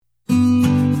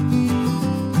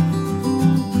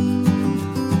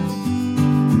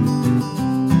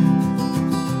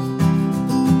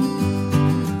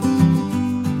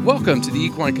Welcome to the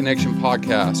Equine Connection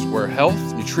podcast, where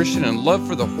health, nutrition, and love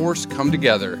for the horse come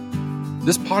together.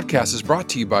 This podcast is brought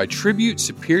to you by Tribute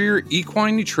Superior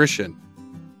Equine Nutrition.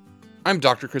 I'm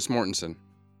Dr. Chris Mortensen.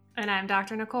 And I'm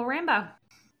Dr. Nicole Rambo.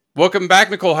 Welcome back,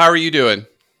 Nicole. How are you doing?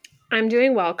 I'm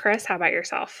doing well, Chris. How about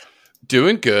yourself?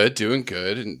 Doing good.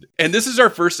 And this is our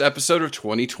first episode of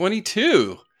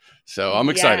 2022. So I'm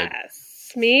excited.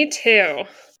 Yes, me too.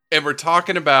 And we're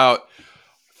talking about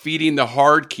feeding the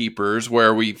hard keepers,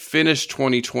 where we finished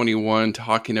 2021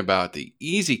 talking about the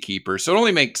easy keepers. So it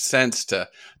only makes sense to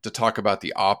talk about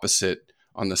the opposite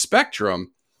on the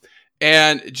spectrum.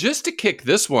 And just to kick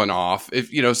this one off,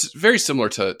 it's very similar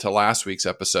to last week's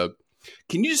episode.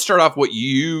 Can you just start off what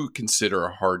you consider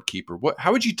a hard keeper?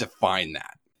 How would you define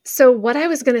that? So what I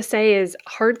was going to say is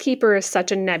hard keeper is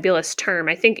such a nebulous term.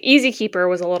 I think easy keeper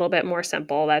was a little bit more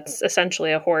simple. That's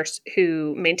essentially a horse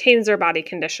who maintains their body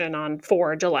condition on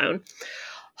forage alone.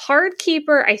 Hard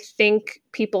keeper, I think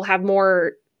people have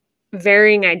more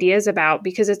varying ideas about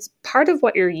because it's part of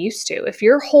what you're used to. If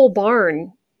your whole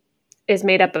barn is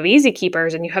made up of easy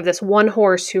keepers and you have this one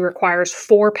horse who requires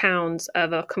 4 pounds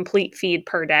of a complete feed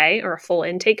per day or a full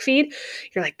intake feed,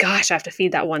 you're like, gosh, I have to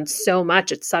feed that one so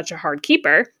much. It's such a hard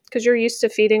keeper because you're used to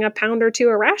feeding a pound or two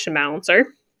a ration balancer.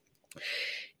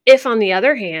 If, on the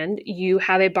other hand, you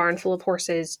have a barn full of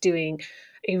horses doing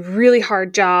a really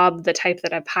hard job, the type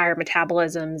that have higher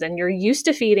metabolisms, and you're used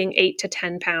to feeding 8 to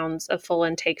 10 pounds of full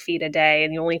intake feed a day,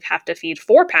 and you only have to feed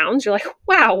 4 pounds, you're like,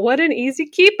 wow, what an easy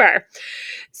keeper.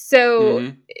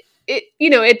 So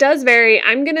it does vary.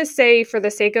 I'm going to say, for the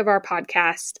sake of our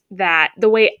podcast, that the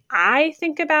way I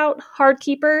think about hard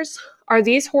keepers are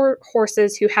these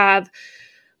horses who have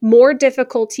more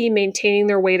difficulty maintaining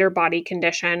their weight or body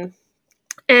condition.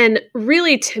 And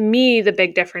really, to me, the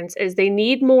big difference is they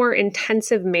need more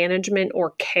intensive management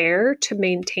or care to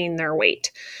maintain their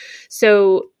weight.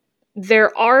 So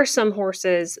there are some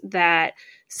horses that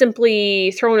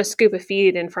simply throwing a scoop of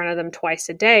feed in front of them twice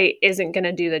a day isn't going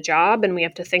to do the job. And we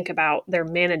have to think about their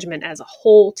management as a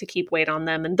whole to keep weight on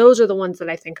them. And those are the ones that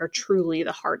I think are truly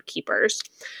the hard keepers.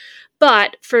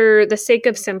 But for the sake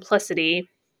of simplicity,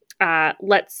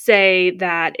 let's say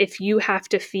that if you have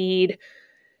to feed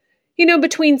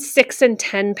between 6 and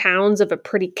 10 pounds of a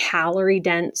pretty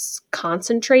calorie-dense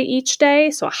concentrate each day,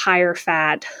 so a higher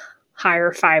fat,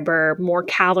 higher fiber, more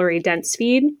calorie-dense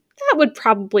feed, that would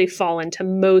probably fall into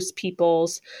most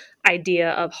people's idea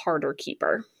of harder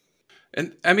keeper.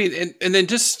 And I mean, and then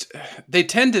just, they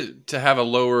tend to have a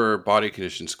lower body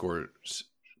condition score,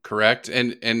 correct?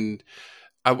 And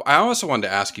I also wanted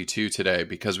to ask you too today,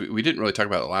 because we didn't really talk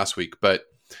about it last week, but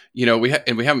we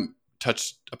haven't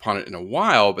touched upon it in a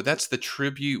while, but that's the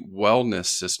Tribute Wellness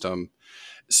System.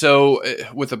 So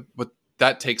with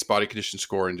that takes body condition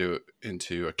score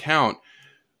into account,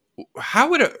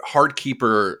 how would a hard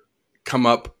keeper come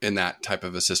up in that type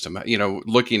of a system?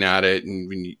 Looking at it, and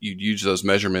when you use those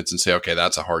measurements and say, okay,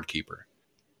 that's a hard keeper.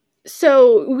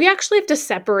 So we actually have to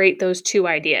separate those two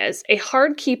ideas. A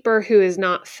hard keeper who is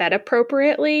not fed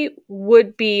appropriately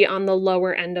would be on the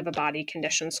lower end of a body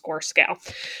condition score scale.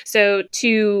 So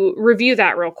to review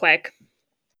that real quick,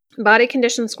 body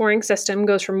condition scoring system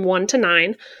goes from 1 to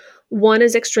 9. 1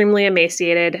 is extremely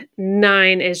emaciated.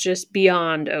 9 is just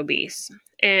beyond obese.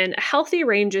 And healthy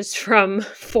ranges from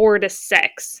 4 to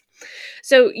 6.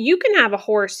 So you can have a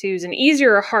horse who's an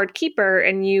easier or hard keeper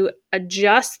and you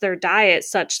adjust their diet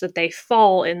such that they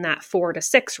fall in that 4 to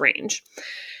 6 range.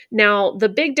 Now, the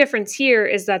big difference here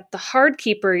is that the hard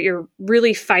keeper, you're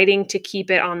really fighting to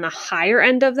keep it on the higher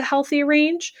end of the healthy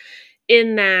range,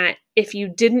 in that if you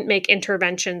didn't make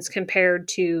interventions compared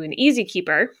to an easy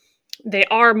keeper, they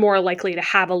are more likely to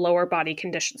have a lower body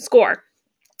condition score.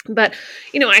 But,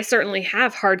 I certainly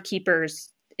have hard keepers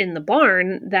in the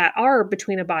barn that are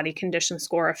between a body condition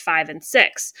score of 5 and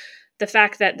 6. The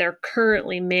fact that they're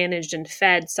currently managed and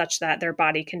fed such that their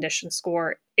body condition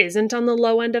score isn't on the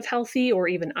low end of healthy or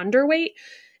even underweight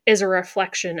is a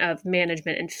reflection of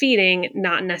management and feeding,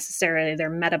 not necessarily their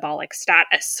metabolic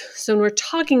status. So when we're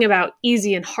talking about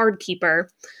easy and hard keeper,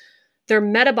 their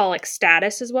metabolic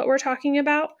status is what we're talking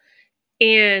about.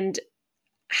 And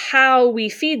how we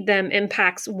feed them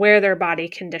impacts where their body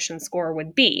condition score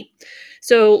would be.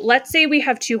 So let's say we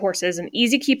have 2 horses, an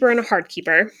easy keeper and a hard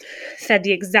keeper, fed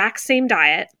the exact same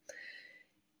diet.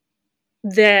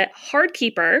 The hard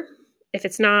keeper, if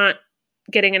it's not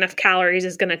getting enough calories,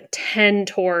 is going to tend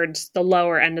towards the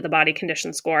lower end of the body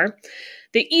condition score.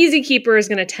 The easy keeper is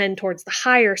going to tend towards the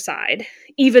higher side,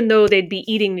 even though they'd be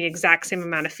eating the exact same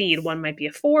amount of feed. One might be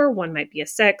a 4, one might be a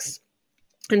 6.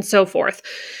 And so forth.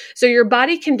 So your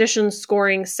body condition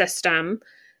scoring system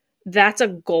That's a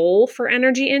goal for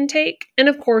energy intake. And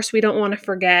of course, we don't want to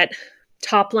forget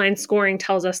top line scoring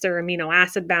tells us their amino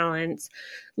acid balance.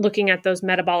 Looking at those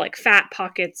metabolic fat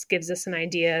pockets gives us an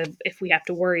idea of if we have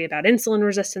to worry about insulin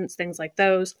resistance, things like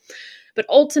those. But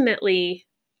ultimately,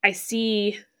 I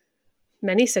see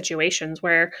many situations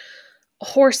where a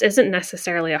horse isn't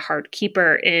necessarily a hard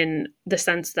keeper in the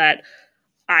sense that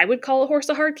I would call a horse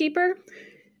a hard keeper,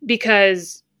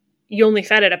 because you only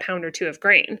fed it a pound or two of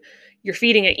grain. You're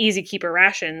feeding it easy keeper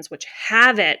rations, which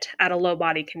have it at a low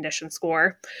body condition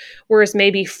score, whereas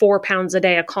maybe 4 pounds a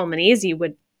day of Calm and Easy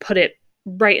would put it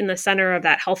right in the center of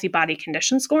that healthy body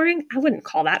condition scoring. I wouldn't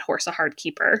call that horse a hard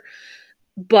keeper,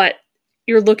 but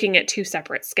you're looking at two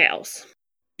separate scales.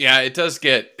 Yeah, it does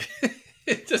get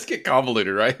it does get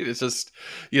convoluted, right? It's just,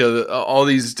 all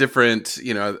these different,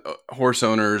 horse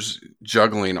owners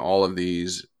juggling all of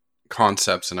these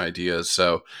concepts and ideas.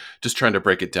 So just trying to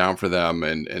break it down for them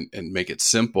and make it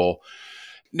simple.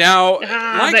 Now,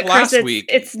 like Chris, last week,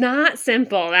 it's not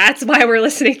simple. That's why we're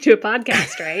listening to a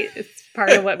podcast, right? It's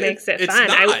part of what makes it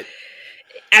fun.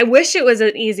 I wish it was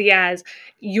as easy as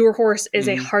your horse is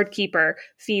a hard keeper,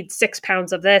 feed 6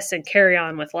 pounds of this and carry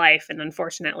on with life. And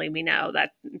unfortunately, we know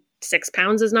that 6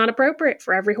 pounds is not appropriate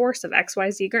for every horse of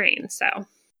XYZ grain. So.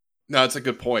 No, that's a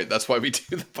good point. That's why we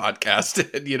do the podcast,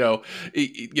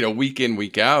 and, week in,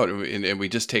 week out, and we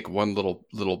just take one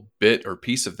little bit or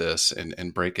piece of this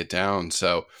and break it down.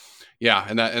 So, yeah,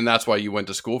 and that's why you went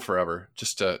to school forever,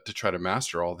 just to try to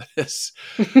master all this.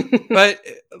 But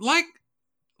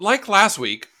like last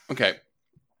week, okay,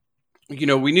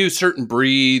 we knew certain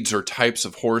breeds or types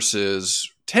of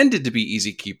horses tended to be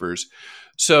easy keepers.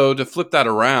 So to flip that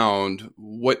around,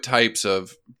 what types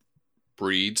of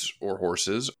breeds or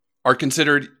horses are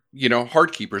considered,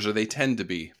 hard keepers, or they tend to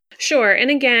be? Sure.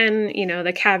 And again,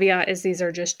 the caveat is these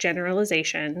are just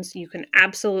generalizations. You can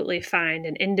absolutely find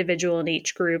an individual in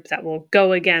each group that will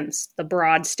go against the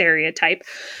broad stereotype.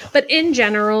 But in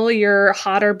general, your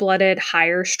hotter-blooded,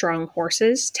 higher-strung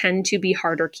horses tend to be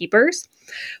harder keepers.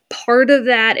 Part of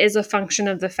that is a function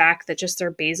of the fact that just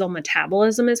their basal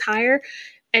metabolism is higher.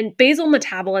 And basal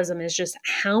metabolism is just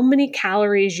how many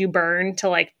calories you burn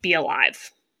to be alive.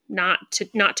 Not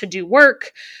to do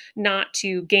work, not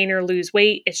to gain or lose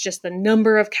weight. It's just the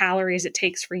number of calories it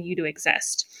takes for you to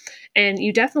exist. And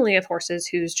you definitely have horses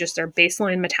whose just their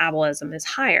baseline metabolism is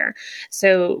higher.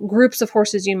 So groups of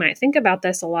horses you might think about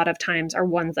this a lot of times are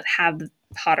ones that have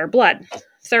hotter blood.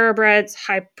 Thoroughbreds,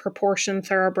 high proportion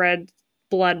thoroughbred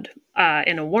blood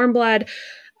in a warm blood.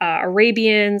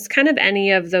 Arabians, kind of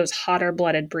any of those hotter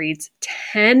blooded breeds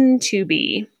tend to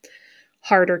be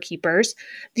harder keepers.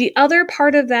 The other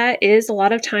part of that is a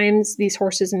lot of times these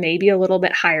horses may be a little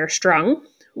bit higher strung,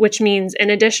 which means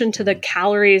in addition to the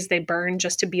calories they burn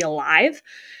just to be alive,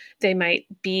 they might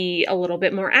be a little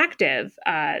bit more active.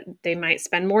 They might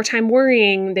spend more time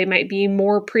worrying. They might be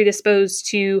more predisposed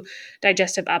to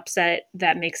digestive upset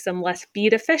that makes them less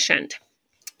feed efficient.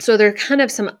 So there are kind of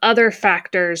some other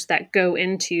factors that go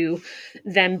into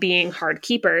them being hard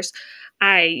keepers.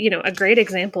 A great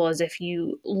example is if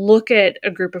you look at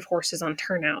a group of horses on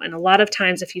turnout, and a lot of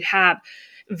times if you have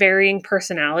varying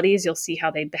personalities, you'll see how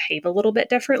they behave a little bit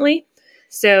differently.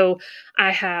 So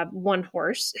I have one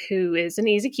horse who is an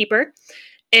easy keeper,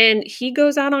 and he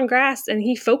goes out on grass and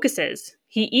he focuses.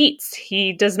 He eats.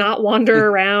 He does not wander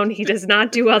around. He does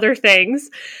not do other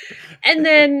things. And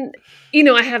then,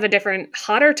 I have a different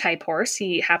hotter type horse.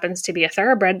 He happens to be a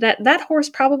thoroughbred. That horse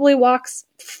probably walks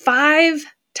 5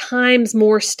 times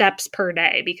more steps per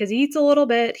day because he eats a little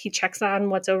bit. He checks on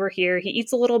what's over here. He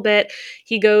eats a little bit.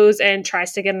 He goes and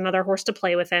tries to get another horse to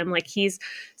play with him. He's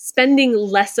spending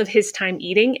less of his time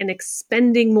eating and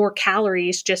expending more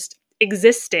calories just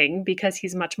existing because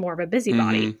he's much more of a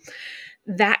busybody.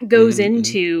 That goes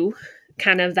into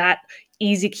kind of that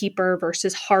easy keeper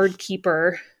versus hard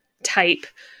keeper type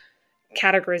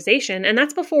categorization. And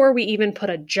that's before we even put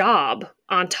a job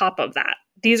on top of that.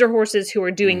 These are horses who are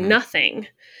doing nothing,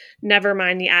 never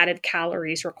mind the added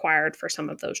calories required for some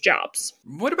of those jobs.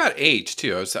 What about age,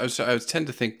 too? I tend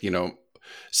to think,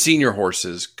 senior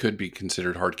horses could be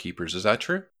considered hard keepers. Is that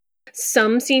true?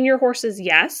 Some senior horses,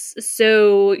 yes.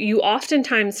 So you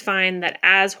oftentimes find that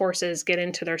as horses get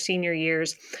into their senior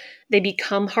years, they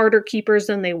become harder keepers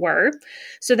than they were.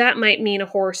 So that might mean a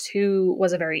horse who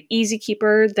was a very easy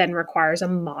keeper then requires a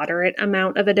moderate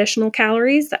amount of additional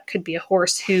calories. That could be a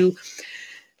horse who,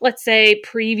 let's say,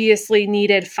 previously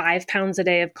needed 5 pounds a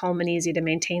day of Calm and Easy to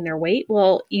maintain their weight.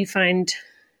 Well, you find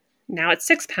now it's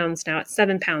 6 pounds, now it's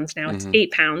 7 pounds, now it's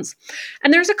 8 pounds.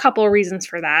 And there's a couple of reasons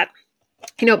for that.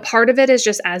 Part of it is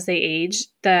just as they age,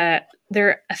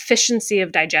 their efficiency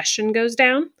of digestion goes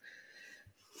down.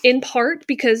 In part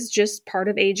because just part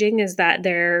of aging is that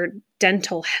their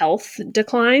dental health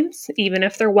declines, even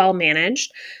if they're well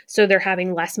managed. So they're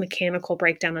having less mechanical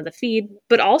breakdown of the feed,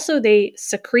 but also they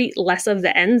secrete less of the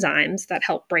enzymes that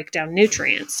help break down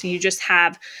nutrients. So you just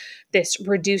have this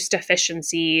reduced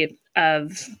efficiency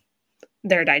of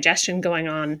their digestion going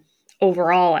on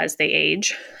overall as they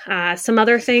age. Some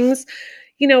other things,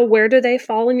 where do they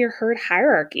fall in your herd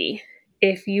hierarchy?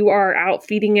 If you are out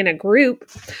feeding in a group,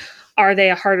 are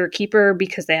they a harder keeper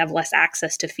because they have less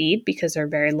access to feed because they're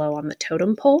very low on the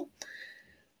totem pole?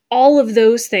 All of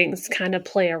those things kind of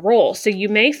play a role. So you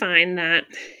may find that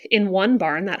in one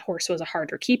barn, that horse was a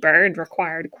harder keeper and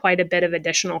required quite a bit of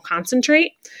additional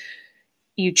concentrate.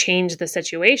 You change the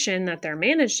situation that they're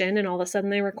managed in, and all of a sudden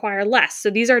they require less. So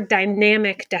these are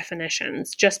dynamic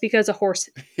definitions. Just because a horse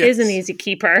is an easy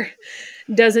keeper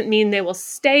doesn't mean they will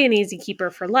stay an easy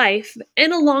keeper for life.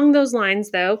 And along those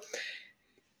lines, though,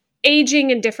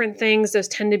 aging and different things, those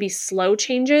tend to be slow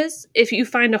changes. If you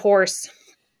find a horse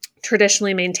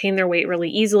traditionally maintain their weight really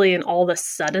easily and all of a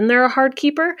sudden they're a hard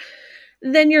keeper,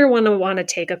 then you're going to want to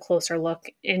take a closer look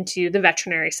into the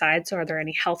veterinary side. So are there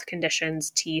any health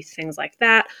conditions, teeth, things like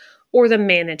that? Or the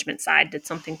management side, did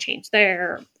something change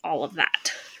there? All of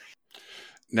that.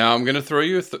 Now I'm going to throw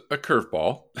you a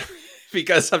curveball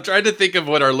because I'm trying to think of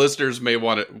what our listeners may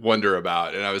want to wonder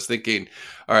about. And I was thinking,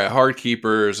 all right, hard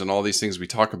keepers and all these things we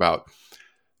talk about.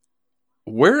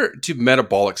 Where do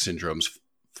metabolic syndromes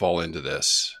fall into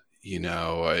this?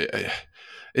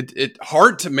 It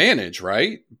hard to manage,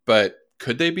 right? But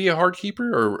could they be a hard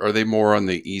keeper, or are they more on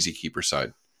the easy keeper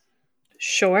side?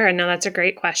 Sure. No, that's a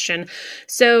great question.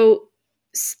 So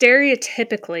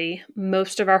stereotypically,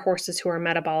 most of our horses who are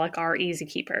metabolic are easy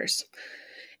keepers.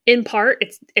 In part,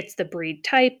 it's the breed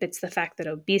type. It's the fact that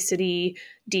obesity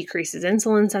decreases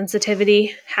insulin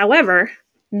sensitivity. However,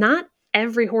 not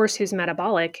every horse who's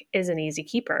metabolic is an easy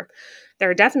keeper. There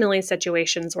are definitely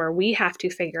situations where we have to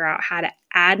figure out how to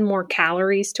add more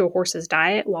calories to a horse's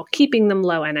diet while keeping them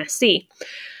low NSC.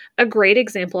 A great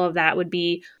example of that would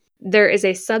be there is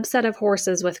a subset of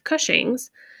horses with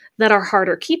Cushing's that are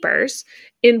harder keepers,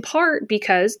 in part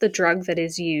because the drug that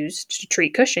is used to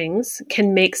treat Cushing's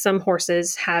can make some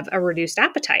horses have a reduced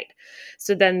appetite.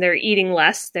 So then they're eating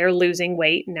less, they're losing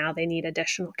weight, now they need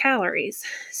additional calories.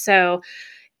 So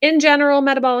in general,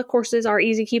 metabolic horses are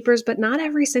easy keepers, but not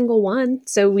every single one.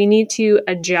 So we need to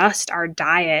adjust our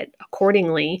diet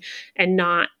accordingly and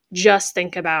not just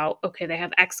think about, okay, they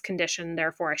have X condition,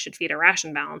 therefore I should feed a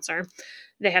ration balancer.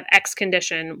 They have X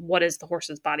condition. What is the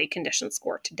horse's body condition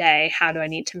score today? How do I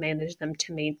need to manage them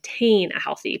to maintain a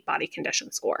healthy body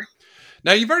condition score?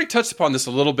 Now, you've already touched upon this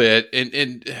a little bit,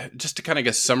 and just to kind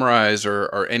of summarize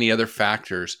or any other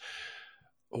factors,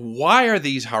 why are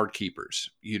these hard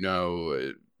keepers?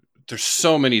 There's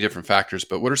so many different factors,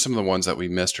 but what are some of the ones that we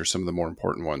missed or some of the more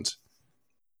important ones?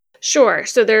 Sure.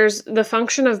 So there's the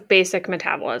function of basic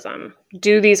metabolism.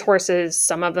 Do these horses,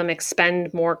 some of them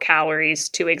expend more calories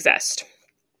to exist?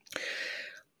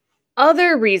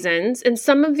 Other reasons, and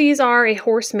some of these are a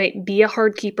horse might be a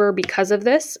hard keeper because of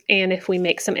this, and if we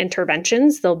make some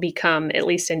interventions, they'll become at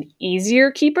least an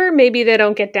easier keeper. Maybe they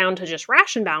don't get down to just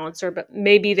ration balancer, but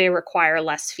maybe they require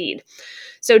less feed.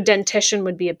 So dentition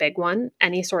would be a big one,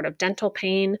 any sort of dental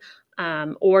pain,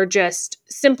 or just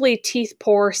simply teeth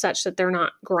poor such that they're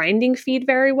not grinding feed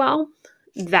very well.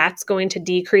 That's going to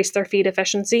decrease their feed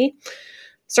efficiency.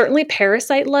 Certainly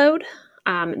parasite load.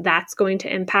 That's going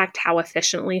to impact how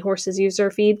efficiently horses use their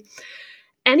feed.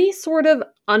 Any sort of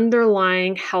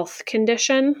underlying health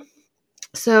condition.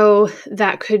 So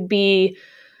that could be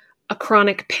a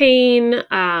chronic pain,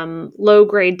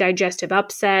 low-grade digestive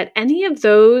upset. Any of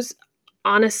those,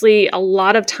 honestly, a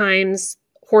lot of times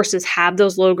horses have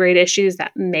those low-grade issues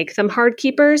that make them hard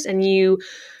keepers, and you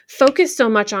focus so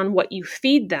much on what you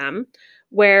feed them,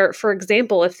 where, for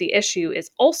example, if the issue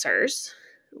is ulcers,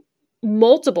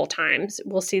 multiple times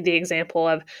we'll see the example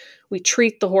of we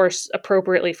treat the horse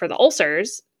appropriately for the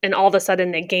ulcers and all of a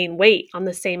sudden they gain weight on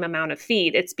the same amount of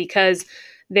feed. It's because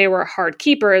they were a hard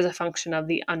keeper as a function of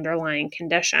the underlying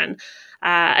condition.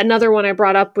 Another one I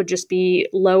brought up would just be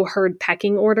low herd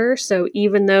pecking order. So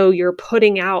even though you're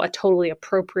putting out a totally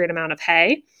appropriate amount of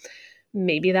hay,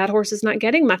 maybe that horse is not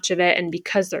getting much of it. And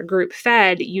because they're group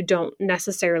fed, you don't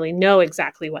necessarily know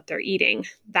exactly what they're eating.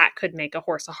 That could make a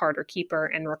horse a harder keeper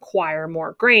and require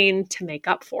more grain to make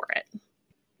up for it.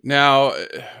 Now,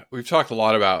 we've talked a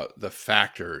lot about the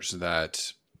factors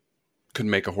that could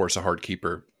make a horse a hard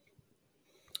keeper.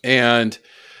 And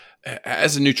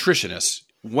as a nutritionist,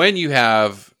 when you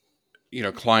have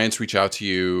clients reach out to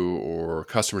you or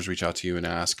customers reach out to you and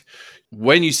ask,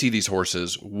 when you see these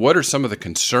horses, what are some of the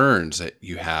concerns that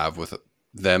you have with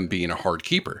them being a hard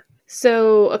keeper?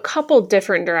 So a couple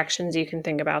different directions you can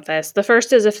think about this. The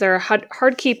first is if they're a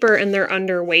hard keeper and they're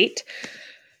underweight.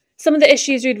 Some of the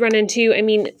issues we'd run into,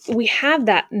 we have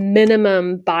that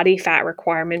minimum body fat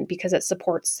requirement because it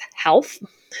supports health.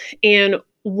 And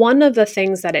one of the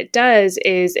things that it does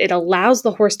is it allows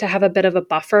the horse to have a bit of a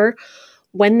buffer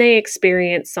when they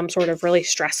experience some sort of really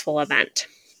stressful event.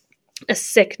 A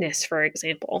sickness, for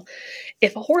example.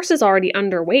 If a horse is already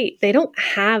underweight, they don't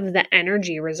have the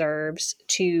energy reserves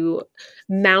to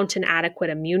mount an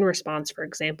adequate immune response, for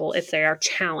example, if they are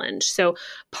challenged. So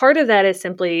part of that is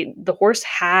simply the horse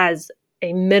has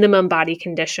a minimum body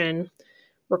condition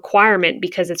requirement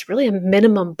because it's really a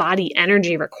minimum body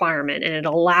energy requirement, and it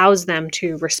allows them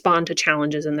to respond to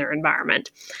challenges in their environment.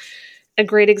 A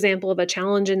great example of a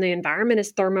challenge in the environment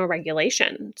is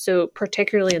thermoregulation. So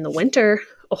particularly in the winter,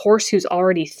 a horse who's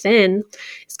already thin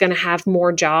is going to have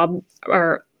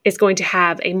is going to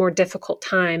have a more difficult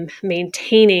time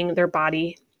maintaining their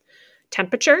body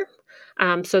temperature.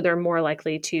 So they're more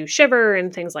likely to shiver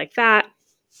and things like that.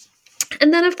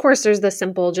 And then, of course, there's the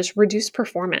simple, just reduced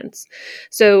performance.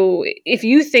 So if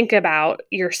you think about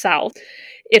yourself,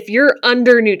 if you're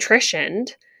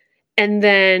undernutritioned and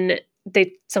then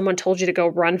someone told you to go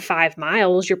run 5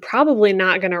 miles, you're probably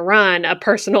not going to run a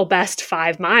personal best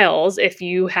 5 miles if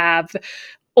you have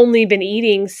only been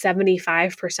eating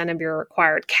 75% of your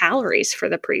required calories for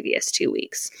the previous 2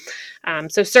 weeks.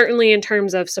 So certainly in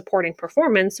terms of supporting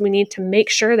performance, we need to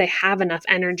make sure they have enough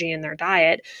energy in their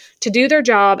diet to do their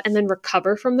job and then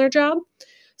recover from their job.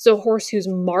 So a horse who's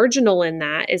marginal in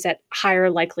that is at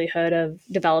higher likelihood of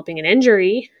developing an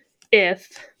injury if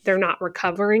they're not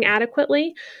recovering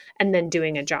adequately and then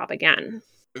doing a job again.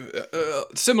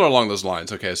 Similar along those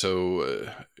lines. Okay, so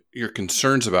your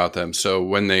concerns about them. So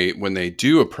when they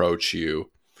do approach you,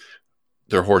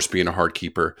 their horse being a hard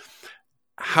keeper,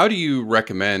 how do you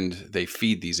recommend they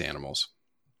feed these animals?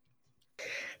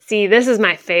 See, this is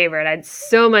my favorite. I'd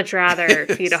so much rather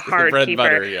feed a hard bread keeper.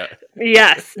 And butter, yeah.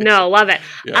 Yes. No, love it.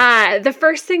 Yeah. The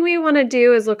first thing we want to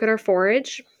do is look at our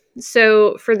forage.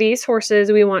 So for these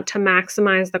horses, we want to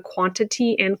maximize the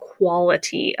quantity and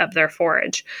quality of their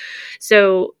forage.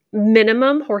 So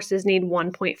minimum, horses need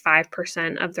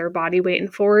 1.5% of their body weight in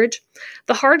forage.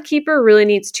 The hard keeper really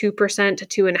needs 2% to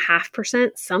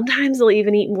 2.5%. Sometimes they'll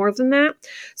even eat more than that.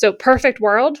 So perfect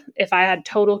world, if I had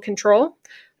total control,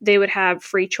 they would have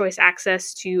free choice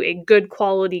access to a good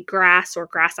quality grass or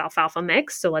grass alfalfa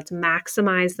mix. So let's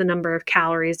maximize the number of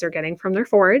calories they're getting from their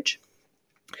forage.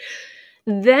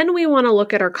 Then we want to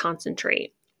look at our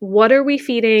concentrate. What are we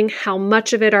feeding? How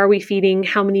much of it are we feeding?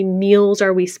 How many meals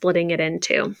are we splitting it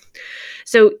into?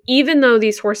 So even though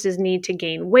these horses need to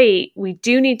gain weight, we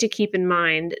do need to keep in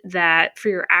mind that for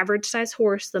your average size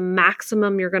horse, the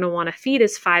maximum you're going to want to feed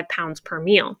is 5 pounds per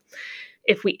meal.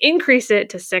 If we increase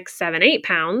it to 6, 7, 8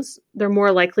 pounds, they're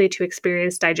more likely to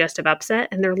experience digestive upset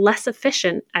and they're less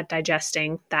efficient at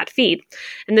digesting that feed.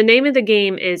 And the name of the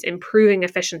game is improving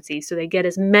efficiency so they get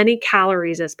as many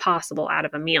calories as possible out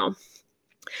of a meal.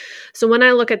 So when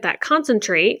I look at that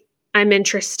concentrate, I'm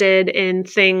interested in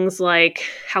things like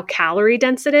how calorie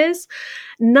dense it is,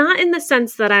 not in the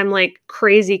sense that I'm like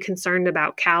crazy concerned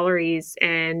about calories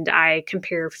and I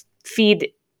compare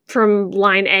feed from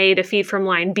line A to feed from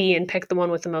line B and pick the one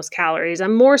with the most calories.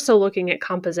 I'm more so looking at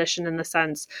composition in the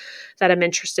sense that I'm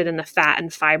interested in the fat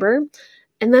and fiber,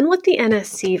 and then what the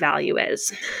NSC value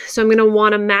is. So I'm going to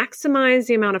want to maximize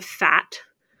the amount of fat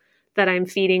that I'm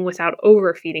feeding without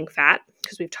overfeeding fat,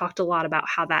 because we've talked a lot about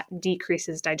how that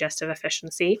decreases digestive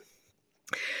efficiency.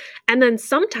 And then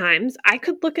sometimes I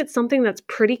could look at something that's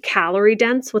pretty calorie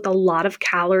dense with a lot of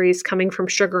calories coming from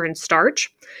sugar and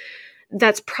starch.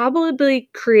 That's probably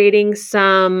creating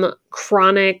some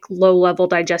chronic low-level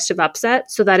digestive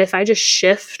upset, so that if I just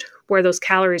shift where those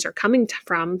calories are coming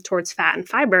from towards fat and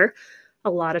fiber, a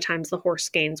lot of times the horse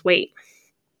gains weight.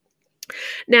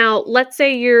 Now, let's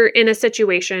say you're in a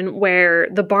situation where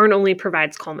the barn only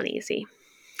provides Colmanesi.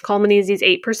 Colmanesi is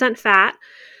 8% fat.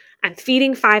 I'm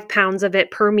feeding 5 pounds of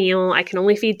it per meal. I can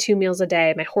only feed 2 meals a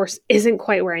day. My horse isn't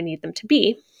quite where I need them to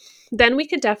be. Then we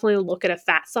could definitely look at a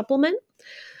fat supplement.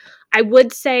 I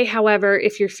would say, however,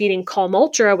 if you're feeding Calm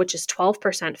Ultra, which is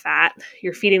 12% fat,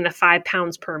 you're feeding the 5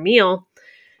 pounds per meal,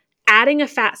 adding a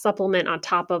fat supplement on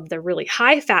top of the really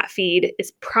high fat feed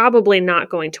is probably not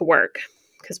going to work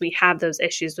because we have those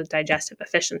issues with digestive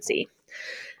efficiency.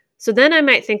 So then I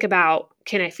might think about,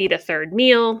 can I feed a third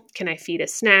meal? Can I feed a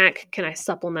snack? Can I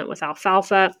supplement with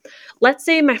alfalfa? Let's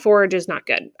say my forage is not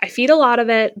good. I feed a lot of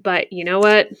it, but you know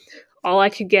what? all I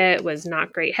could get was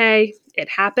not great hay. It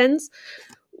happens.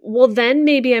 Well, then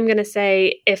maybe I'm going to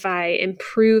say if I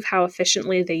improve how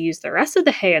efficiently they use the rest of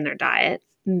the hay in their diet,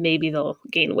 maybe they'll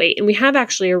gain weight. And we have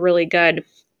actually a really good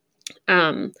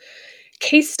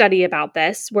case study about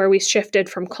this where we shifted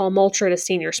from Calm Ultra to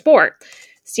Senior Sport.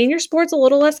 Senior Sport's a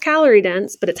little less calorie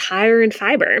dense, but it's higher in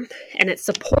fiber and it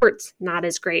supports not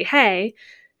as great hay,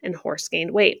 and horse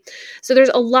gained weight. So there's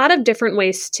a lot of different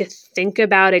ways to think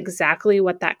about exactly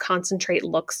what that concentrate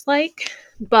looks like.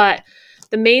 But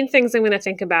the main things I'm going to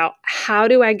think about, how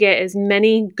do I get as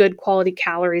many good quality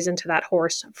calories into that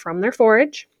horse from their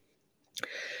forage?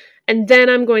 And then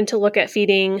I'm going to look at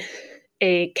feeding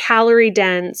a calorie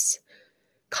dense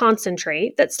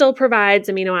concentrate that still provides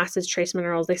amino acids, trace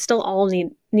minerals. They still all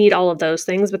need all of those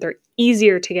things, but they're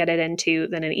easier to get it into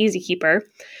than an Easy Keeper.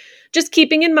 Just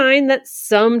keeping in mind that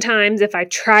sometimes if I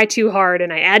try too hard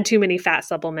and I add too many fat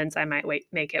supplements, I might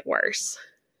make it worse.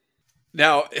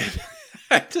 Now,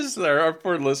 our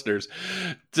poor listeners,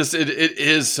 it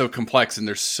is so complex and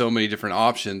there's so many different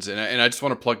options. And I just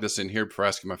want to plug this in here before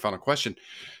asking my final question.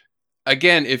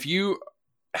 Again, if you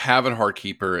have a hard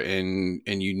keeper and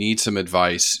you need some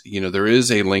advice, there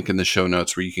is a link in the show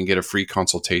notes where you can get a free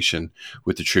consultation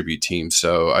with the Tribute team.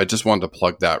 So I just wanted to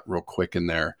plug that real quick in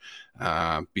there.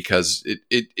 Because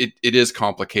it is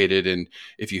complicated. And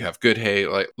if you have good hay,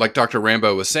 like Dr.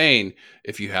 Rambo was saying,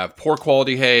 if you have poor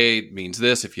quality hay, it means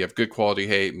this. If you have good quality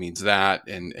hay, it means that,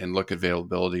 and look at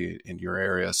availability in your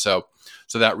area. So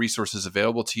that resource is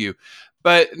available to you.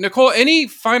 But Nicole, any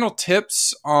final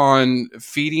tips on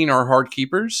feeding our hard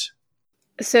keepers?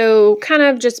 So kind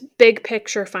of just big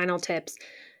picture final tips.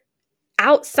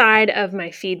 Outside of my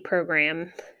feed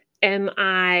program, am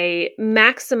I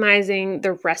maximizing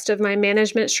the rest of my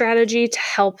management strategy to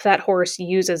help that horse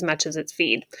use as much as its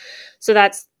feed? So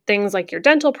that's things like your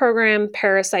dental program,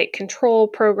 parasite control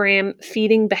program,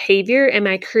 feeding behavior. Am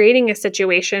I creating a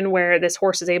situation where this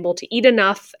horse is able to eat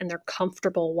enough and they're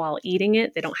comfortable while eating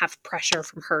it? They don't have pressure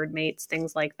from herd mates,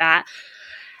 things like that.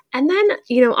 And then,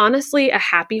 honestly, a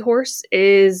happy horse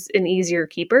is an easier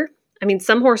keeper. I mean,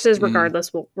 some horses,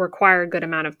 regardless, will require a good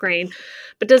amount of grain.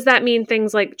 But does that mean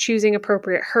things like choosing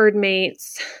appropriate herd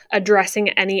mates, addressing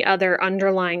any other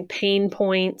underlying pain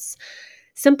points?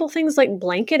 Simple things like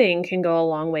blanketing can go a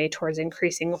long way towards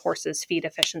increasing a horse's feed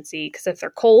efficiency. Because if they're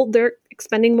cold, they're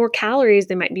expending more calories.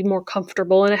 They might be more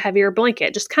comfortable in a heavier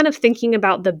blanket. Just kind of thinking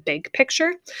about the big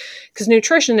picture. Because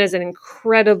nutrition is an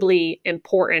incredibly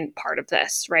important part of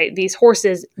this, right? These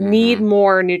horses need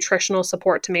more nutritional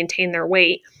support to maintain their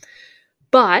weight.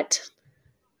 But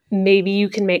maybe you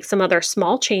can make some other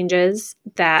small changes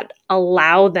that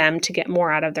allow them to get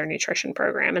more out of their nutrition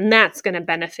program. And that's going to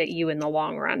benefit you in the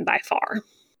long run by far.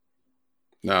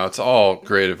 No, it's all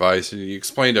great advice. And you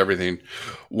explained everything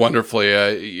wonderfully.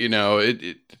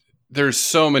 There's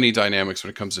so many dynamics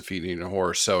when it comes to feeding a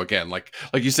horse. So again, like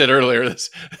you said earlier, this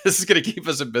is going to keep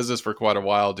us in business for quite a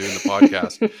while doing the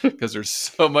podcast because there's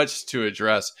so much to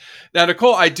address. Now,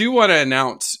 Nicole, I do want to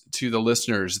announce to the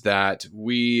listeners that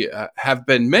we have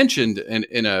been mentioned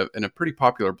in a pretty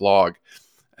popular blog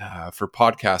for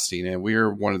podcasting, and we're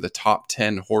one of the top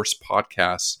 10 horse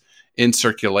podcasts in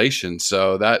circulation.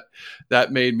 So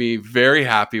that made me very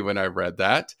happy when I read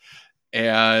that.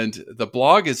 And the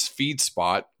blog is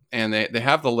FeedSpot. And they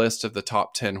have the list of the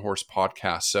top 10 horse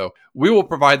podcasts. So we will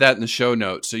provide that in the show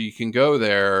notes. So you can go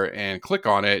there and click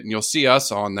on it and you'll see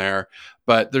us on there.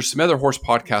 But there's some other horse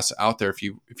podcasts out there if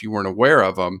you weren't aware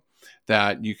of them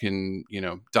that you can,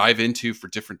 dive into for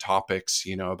different topics,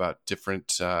 about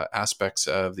different aspects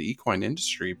of the equine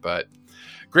industry. But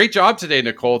great job today,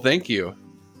 Nicole. Thank you.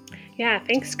 Yeah,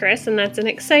 thanks, Chris. And that's an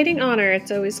exciting honor.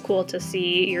 It's always cool to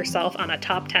see yourself on a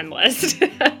top 10 list.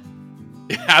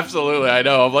 Absolutely. I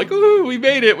know. I'm like, ooh, we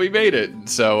made it.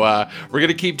 So we're going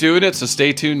to keep doing it. So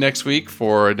stay tuned next week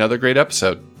for another great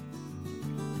episode.